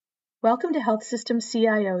Welcome to Health Systems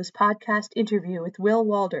CIO's podcast interview with Will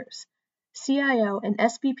Walders, CIO and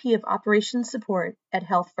SVP of Operations Support at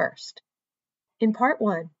Health First. In part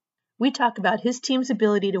 1, we talk about his team's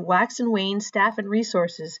ability to wax and wane staff and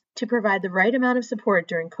resources to provide the right amount of support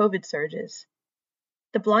during COVID surges,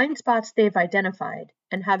 the blind spots they've identified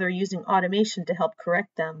and how they're using automation to help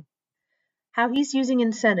correct them, how he's using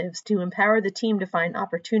incentives to empower the team to find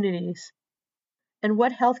opportunities, and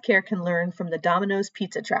what healthcare can learn from the Domino's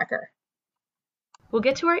Pizza Tracker. We'll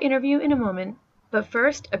get to our interview in a moment, but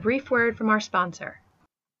first, a brief word from our sponsor.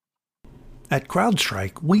 At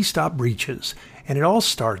CrowdStrike, we stop breaches, and it all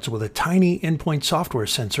starts with a tiny endpoint software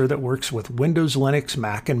sensor that works with Windows, Linux,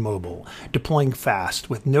 Mac, and mobile, deploying fast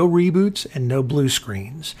with no reboots and no blue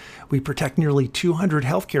screens. We protect nearly 200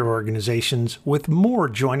 healthcare organizations, with more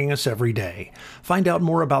joining us every day. Find out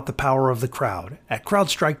more about the power of the crowd at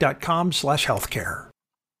crowdstrike.com/healthcare.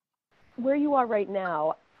 Where you are right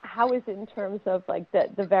now, how is it in terms of like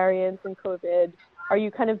the variants and COVID? Are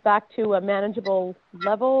you kind of back to manageable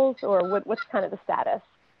levels, or what's kind of the status?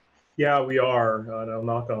 Yeah, we are. And I'll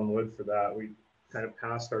knock on wood for that. We kind of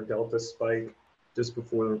passed our Delta spike just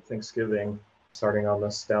before Thanksgiving, starting on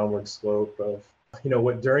this downward slope of,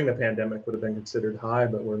 what during the pandemic would have been considered high,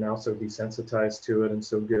 but we're now so desensitized to it and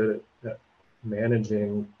so good at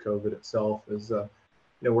managing COVID itself is,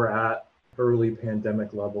 we're at early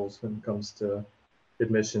pandemic levels when it comes to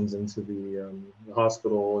admissions into the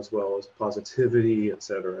hospital, as well as positivity, et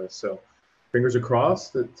cetera. So fingers are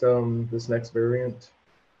crossed that this next variant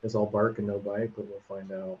is all bark and no bite, but we'll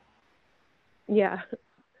find out. Yeah.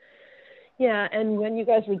 And when you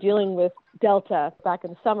guys were dealing with Delta back in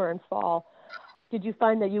the summer and fall, did you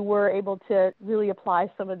find that you were able to really apply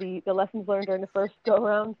some of the lessons learned during the first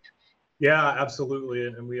go-around? Yeah, absolutely.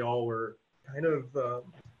 And we all were kind of,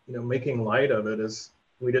 making light of it as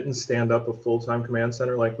we didn't stand up a full-time command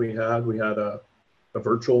center like we had. We had a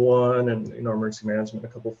virtual one, and emergency management, a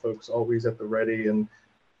couple of folks always at the ready. And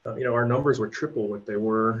our numbers were triple what they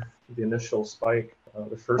were the initial spike,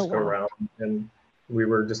 the first go round. And we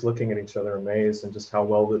were just looking at each other amazed and just how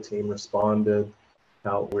well the team responded,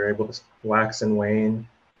 how we were able to wax and wane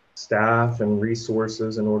staff and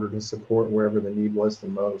resources in order to support wherever the need was the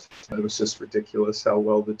most. It was just ridiculous how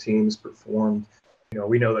well the teams performed.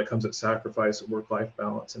 We know that comes at sacrifice of work-life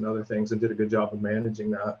balance and other things, and did a good job of managing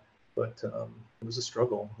that. But it was a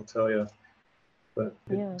struggle, I'll tell you. But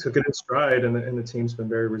it took it in stride, and the team's been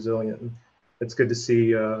very resilient. And it's good to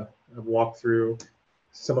see. I've walked through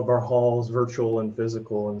some of our halls, virtual and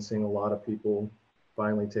physical, and seeing a lot of people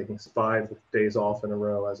finally taking 5 days off in a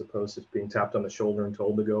row, as opposed to being tapped on the shoulder and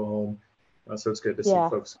told to go home. So it's good to see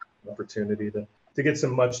folks have an opportunity to get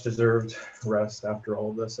some much deserved rest after all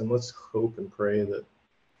of this. And let's hope and pray that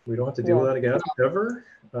we don't have to deal with that again ever,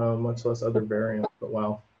 much less other variants. But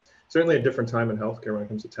wow, certainly a different time in healthcare when it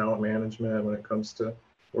comes to talent management, when it comes to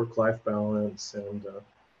work-life balance, and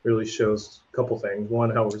really shows a couple things. One,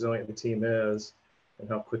 how resilient the team is and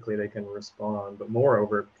how quickly they can respond. But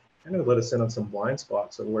moreover, kind of let us in on some blind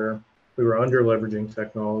spots of where we were under leveraging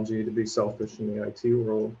technology to be selfish in the IT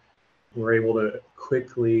world. We're able to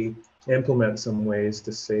quickly implement some ways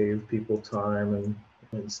to save people time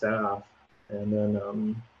and staff, and then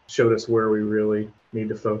showed us where we really need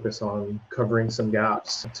to focus on covering some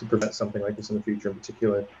gaps to prevent something like this in the future, in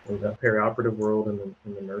particular in the perioperative world and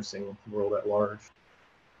in the nursing world at large.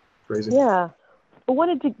 Crazy. Yeah. I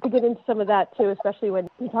wanted to get into some of that too, especially when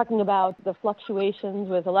you're talking about the fluctuations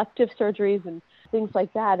with elective surgeries and things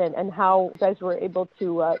like that, and how you guys were able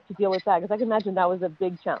to deal with that, because I can imagine that was a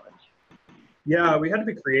big challenge. Yeah, we had to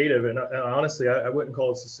be creative, and honestly, I wouldn't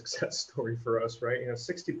call this a success story for us, right?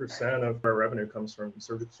 60% of our revenue comes from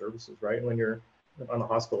surgical services, right? And when you're on the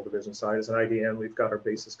hospital division side, as an IDN, we've got our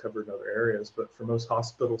bases covered in other areas, but for most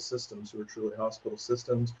hospital systems who are truly hospital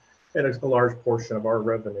systems, and a large portion of our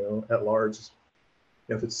revenue at large,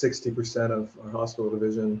 if it's 60% of our hospital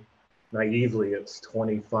division, naively, it's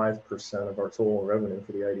 25% of our total revenue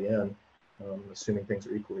for the IDN, assuming things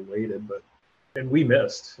are equally weighted. And we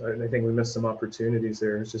missed. I think we missed some opportunities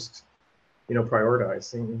there. It's just,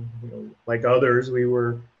 prioritizing. Like others, we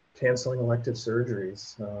were canceling elective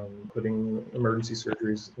surgeries, putting emergency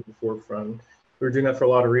surgeries in the forefront. We were doing that for a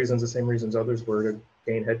lot of reasons, the same reasons others were, to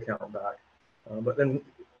gain headcount back. But then,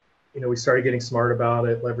 we started getting smart about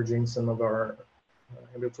it, leveraging some of our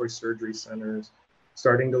ambulatory surgery centers,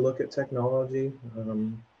 starting to look at technology.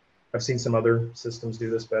 I've seen some other systems do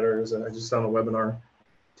this better. I just saw a webinar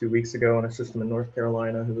 2 weeks ago on a system in North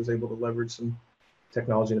Carolina who was able to leverage some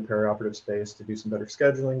technology in the perioperative space to do some better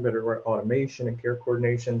scheduling, better automation and care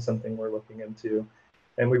coordination, something we're looking into.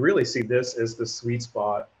 And we really see this as the sweet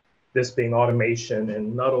spot this being automation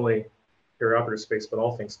in not only perioperative space, but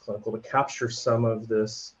all things clinical, to capture some of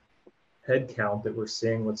this headcount that we're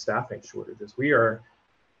seeing with staffing shortages. We are,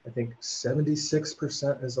 I think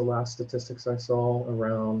 76% is the last statistics I saw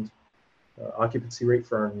around occupancy rate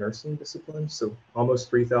for our nursing discipline. So almost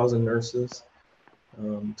 3,000 nurses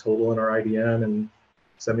total in our IDN, and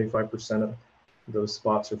 75% of those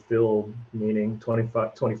spots are filled, meaning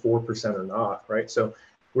 24% are not, right? So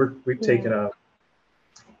we've taken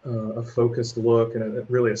a focused look and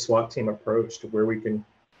really a SWAT team approach to where we can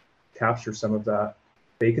capture some of that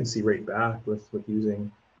vacancy rate back with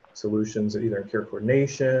using solutions either in care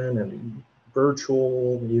coordination and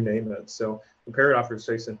virtual, you name it. So in perioperative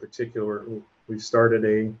space in particular, we've started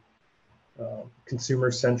a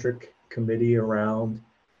consumer-centric committee around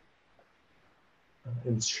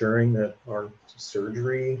ensuring that our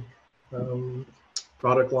surgery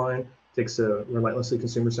product line takes a relentlessly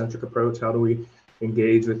consumer-centric approach. How do we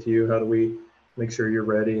engage with you? How do we make sure you're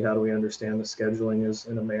ready? How do we understand the scheduling is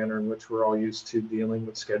in a manner in which we're all used to dealing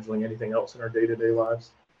with scheduling anything else in our day-to-day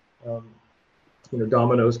lives?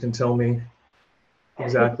 Domino's can tell me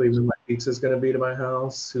exactly when my pizza is going to be to my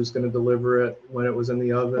house, who's going to deliver it, when it was in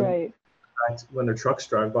the oven. Right. In fact, when their trucks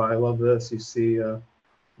drive by, I love this. You see the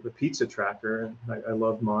pizza tracker, and I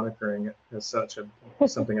love monitoring it as such.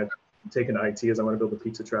 Something I've taken to IT is I want to build a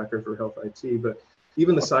pizza tracker for health IT, but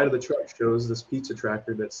even the side of the truck shows this pizza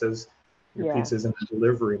tracker that says your pizza is in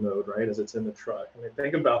delivery mode, right, as it's in the truck. I mean,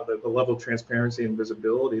 think about the level of transparency and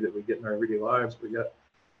visibility that we get in our everyday lives, but yet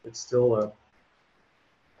it's still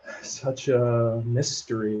such a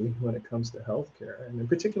mystery when it comes to healthcare, and in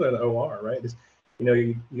particular the OR, right?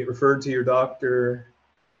 You get referred to your doctor,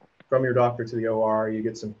 from your doctor to the OR, you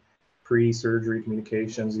get some pre-surgery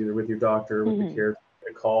communications, either with your doctor or with the care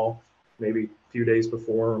to call maybe a few days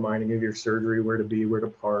before, reminding you of your surgery, where to be, where to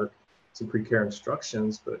park, some pre-care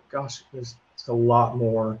instructions. But gosh, there's a lot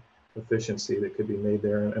more efficiency that could be made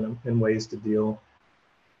there, and ways to deal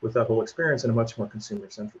with that whole experience in a much more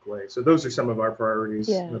consumer-centric way. So those are some of our priorities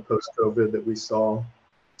in the post-COVID that we saw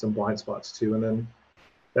some blind spots too. And then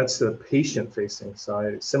that's the patient-facing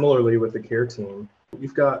side. Similarly with the care team,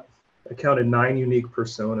 you've got, I counted 9 unique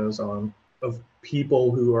personas of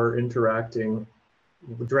people who are interacting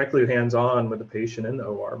directly hands-on with the patient in the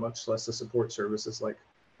OR, much less the support services like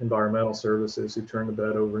environmental services who turn the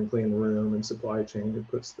bed over and clean the room, and supply chain who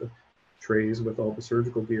puts the trays with all the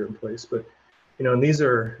surgical gear in place. But and these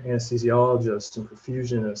are anesthesiologists and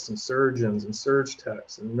perfusionists and surgeons and surge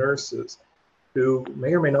techs and nurses who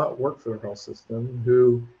may or may not work for the health system,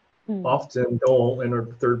 who often don't, and are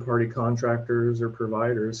third-party contractors or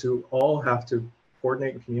providers who all have to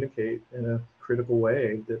coordinate and communicate in a critical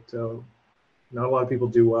way that not a lot of people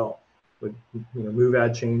do well with move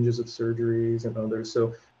ad changes of surgeries and others.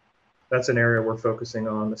 So that's an area we're focusing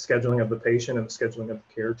on, the scheduling of the patient and the scheduling of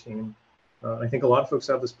the care team. I think a lot of folks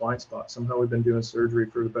have this blind spot. Somehow we've been doing surgery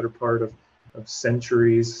for the better part of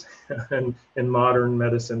centuries, and in modern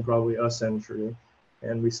medicine, probably a century,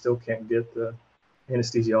 and we still can't get the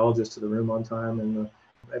anesthesiologist to the room on time, and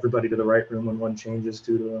everybody to the right room when one changes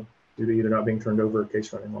due to either not being turned over or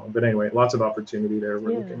case running long. But anyway, lots of opportunity there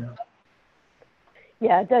we're looking at.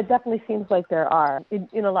 Yeah, that definitely seems like there are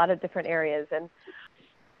in a lot of different areas. And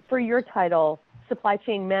for your title, supply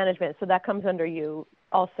chain management, so that comes under you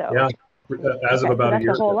also. Yeah. As of about a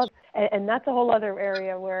year ago. And that's a whole other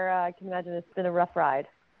area where I can imagine it's been a rough ride.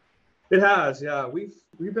 It has, yeah. We've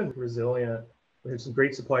been resilient. We have some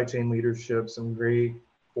great supply chain leadership, some great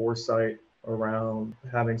foresight around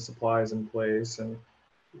having supplies in place. And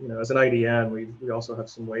as an IDN, we also have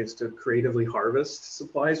some ways to creatively harvest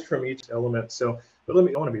supplies from each element. But I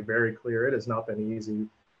want to be very clear, it has not been easy.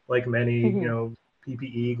 Like many,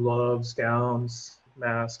 PPE, gloves, gowns,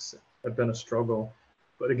 masks have been a struggle.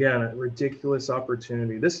 But again, a ridiculous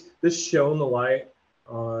opportunity. This shone the light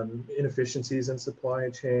on inefficiencies in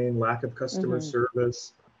supply chain, lack of customer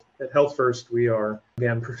service. At Health First, we are,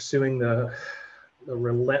 again, pursuing the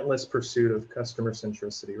relentless pursuit of customer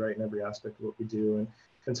centricity, right, in every aspect of what we do.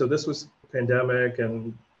 And so this was pandemic,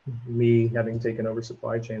 and me having taken over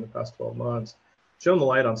supply chain the past 12 months, shone the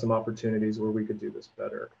light on some opportunities where we could do this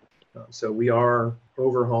better. So we are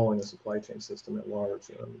overhauling the supply chain system at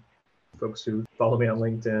large. Folks who follow me on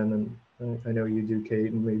LinkedIn, and I know you do,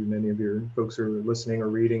 Kate, and maybe many of your folks who are listening or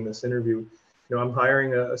reading this interview, I'm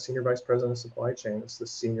hiring a senior vice president of supply chain. It's the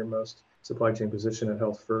senior most supply chain position at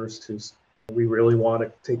Health First, we really want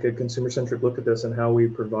to take a consumer-centric look at this and how we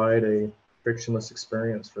provide a frictionless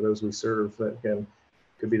experience for those we serve. That, again,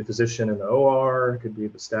 could be the physician in the OR, it could be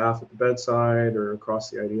the staff at the bedside or across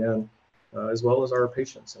the IDN. as well as our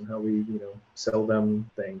patients and how we, sell them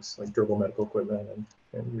things like durable medical equipment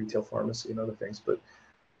and retail pharmacy and other things. But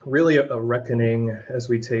really a reckoning as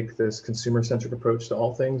we take this consumer-centric approach to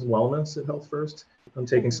all things wellness at Health First. I'm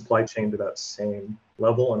taking supply chain to that same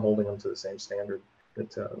level and holding them to the same standard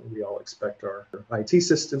that we all expect our IT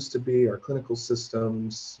systems to be, our clinical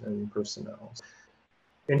systems and personnel.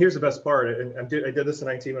 And here's the best part. And I did this in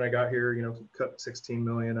IT when I got here, cut 16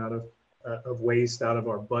 million out of waste out of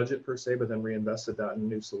our budget per se, but then reinvested that in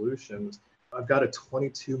new solutions. I've got a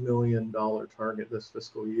 $22 million target this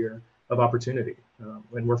fiscal year of opportunity.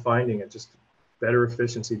 And we're finding it just better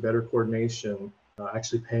efficiency, better coordination,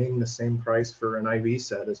 actually paying the same price for an IV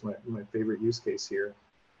set is my favorite use case here.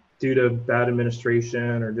 Due to bad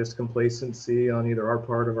administration or just complacency on either our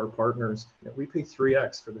part or our partners, we pay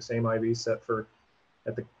 3x for the same IV set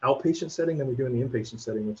at the outpatient setting than we do in the inpatient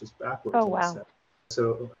setting, which is backwards. Oh, wow.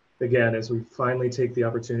 So again, as we finally take the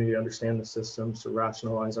opportunity to understand the systems, to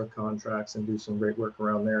rationalize our contracts and do some great work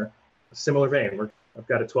around there, a similar vein, I've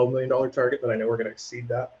got a $12 million target, but I know we're going to exceed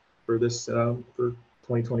that for this for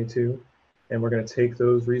 2022. And we're going to take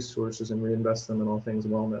those resources and reinvest them in all things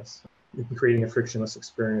wellness, creating a frictionless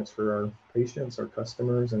experience for our patients, our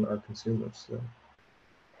customers, and our consumers. So.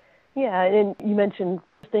 Yeah, and you mentioned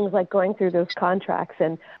things like going through those contracts,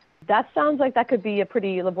 and that sounds like that could be a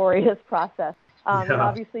pretty laborious process. And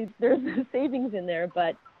obviously, there's savings in there,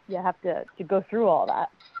 but you have to go through all that.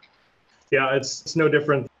 Yeah, it's no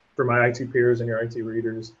different for my IT peers and your IT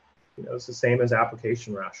readers. It's the same as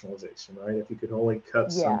application rationalization, right? If you could only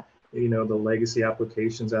cut some, the legacy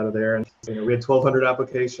applications out of there. And, we had 1,200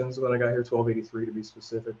 applications when I got here, 1,283 to be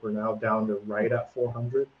specific. We're now down to right at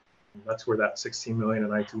 400. And that's where that 16 million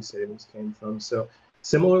in IT savings came from. So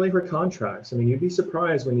similarly for contracts, you'd be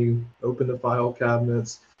surprised when you open the file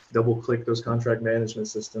cabinets, double click those contract management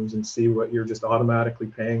systems and see what you're just automatically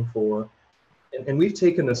paying for. And we've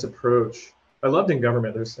taken this approach. I loved in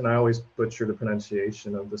government, and I always butcher the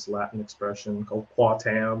pronunciation of this Latin expression called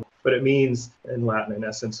quatam, but it means in Latin, in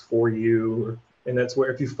essence, for you. And that's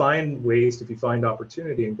where if you find waste, if you find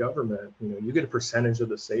opportunity in government, you get a percentage of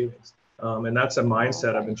the savings. And that's a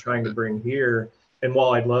mindset I've been trying to bring here. And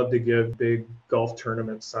while I'd love to give big golf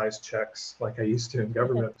tournament size checks like I used to in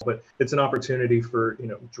government, but it's an opportunity for,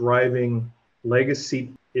 driving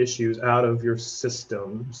legacy issues out of your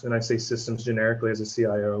systems. And I say systems generically as a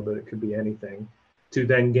CIO, but it could be anything, to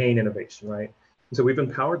then gain innovation, right? And so we've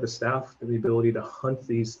empowered the staff with the ability to hunt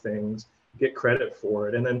these things, get credit for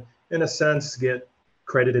it, and then in a sense, get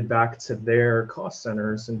credited back to their cost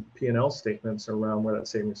centers and P&L statements around where that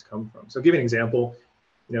savings come from. So I'll give you an example.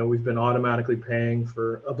 We've been automatically paying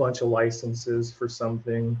for a bunch of licenses for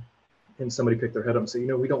something, and somebody picked their head up and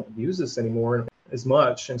said, we don't use this anymore as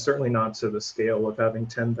much, and certainly not to the scale of having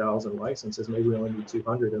 10,000 licenses. Maybe we only need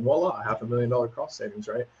 200, and voila, $500,000 cost savings,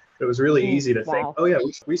 right? It was really easy to think, oh yeah,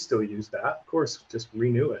 we still use that. Of course, just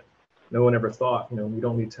renew it. No one ever thought, we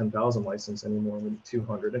don't need 10,000 licenses anymore, we need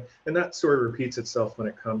 200. And that sort of repeats itself when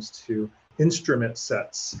it comes to instrument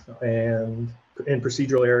sets and in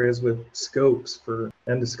procedural areas with scopes for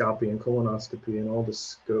endoscopy and colonoscopy and all the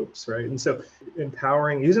scopes, right? And so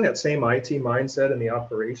using that same IT mindset in the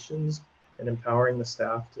operations and empowering the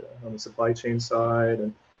staff on the supply chain side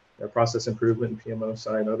and process improvement and PMO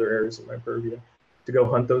side and other areas of my purview to go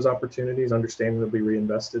hunt those opportunities, understanding they'll be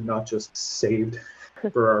reinvested, not just saved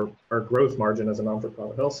for our growth margin as a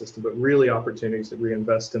non-for-profit health system, but really opportunities to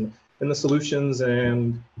reinvest in the solutions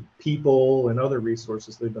and people and other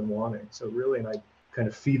resources they've been wanting. So really, and I kind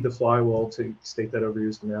of feed the flywheel, to state that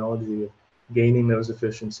overused analogy, of gaining those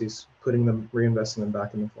efficiencies, reinvesting them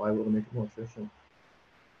back in the flywheel to make it more efficient.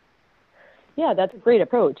 Yeah, that's a great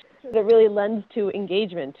approach. That really lends to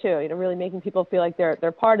engagement too, really making people feel like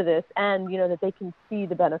they're part of this and, that they can see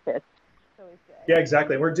the benefits. Yeah,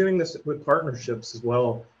 exactly. And we're doing this with partnerships as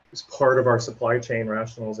well as part of our supply chain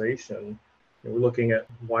rationalization. We're looking at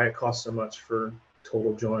why it costs so much for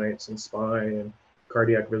total joints and spine and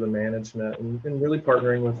cardiac rhythm management, and really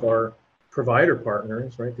partnering with our provider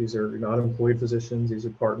partners, right? These are not employed physicians. These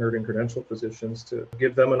are partnered and credentialed physicians, to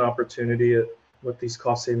give them an opportunity at what these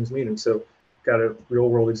cost savings mean. And so got a real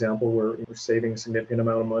world example where we're saving a significant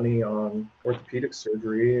amount of money on orthopedic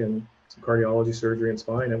surgery and some cardiology surgery and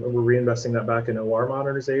spine, and we're reinvesting that back in OR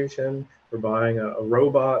modernization. We're buying a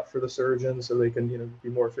robot for the surgeons so they can be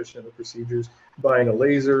more efficient in the procedures, buying a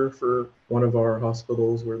laser for one of our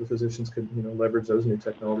hospitals where the physicians could leverage those new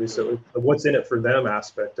technologies. So the what's in it for them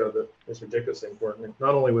aspect of it is ridiculously important,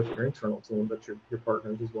 not only with your internal team, but your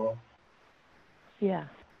partners as well. Yeah.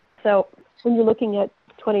 So when you're looking at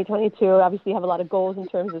 2022, obviously you have a lot of goals in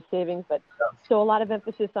terms of savings, but so a lot of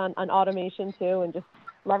emphasis on automation too, and just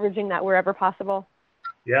leveraging that wherever possible?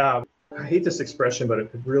 Yeah, I hate this expression, but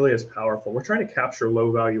it really is powerful. We're trying to capture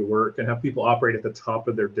low value work and have people operate at the top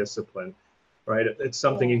of their discipline, right? It's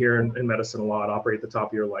something you hear in medicine a lot, operate at the top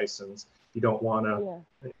of your license. You don't want an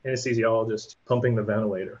anesthesiologist pumping the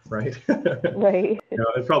ventilator, right? Right.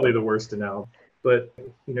 It's probably the worst now. But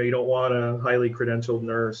you don't want a highly credentialed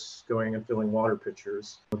nurse going and filling water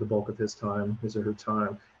pitchers for the bulk of his or her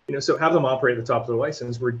time. So have them operate at the top of the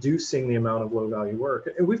license, reducing the amount of low value work.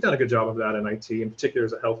 And we've done a good job of that in IT. In particular,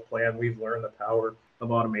 as a health plan, we've learned the power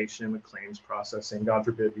of automation with claims processing. God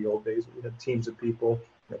forbid the old days we had teams of people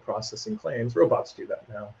processing claims. Robots do that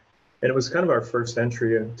now. And it was kind of our first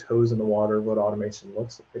entry and toes in the water of what automation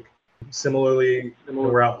looks like. Similarly,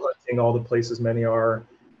 we're out hunting all the places many are,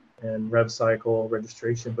 and rev cycle,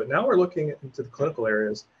 registration. But now we're looking into the clinical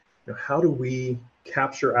areas. How do we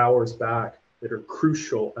capture hours back that are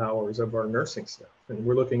crucial hours of our nursing staff? And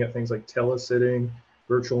we're looking at things like telesitting,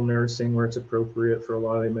 virtual nursing, where it's appropriate for a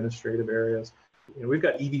lot of the administrative areas. We've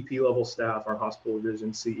got EVP level staff, our hospital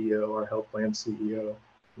division CEO, our health plan CEO,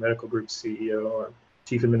 medical group CEO, our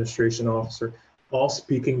chief administration officer, all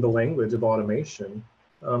speaking the language of automation.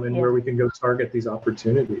 And where we can go target these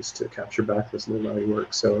opportunities to capture back this low value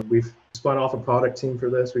work. So we've spun off a product team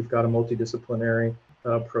for this. We've got a multidisciplinary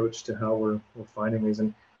approach to how we're finding these.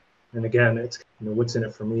 And again, it's what's in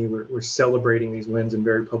it for me. We're celebrating these wins in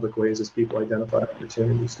very public ways as people identify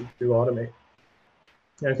opportunities to automate.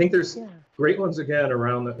 And I think there's great ones again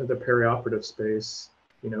around the perioperative space.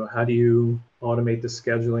 How do you automate the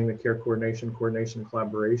scheduling, the care coordination,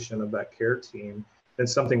 collaboration of that care team?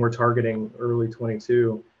 That's something we're targeting early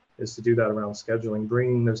 22 is to do that around scheduling,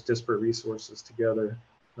 bringing those disparate resources together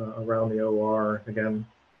around the OR. Again,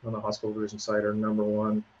 on the hospital division side, our number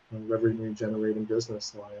one revenue generating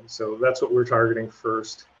business line. So that's what we're targeting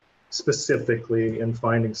first, specifically, and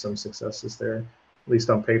finding some successes there, at least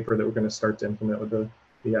on paper, that we're going to start to implement with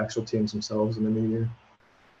the actual teams themselves in the new year.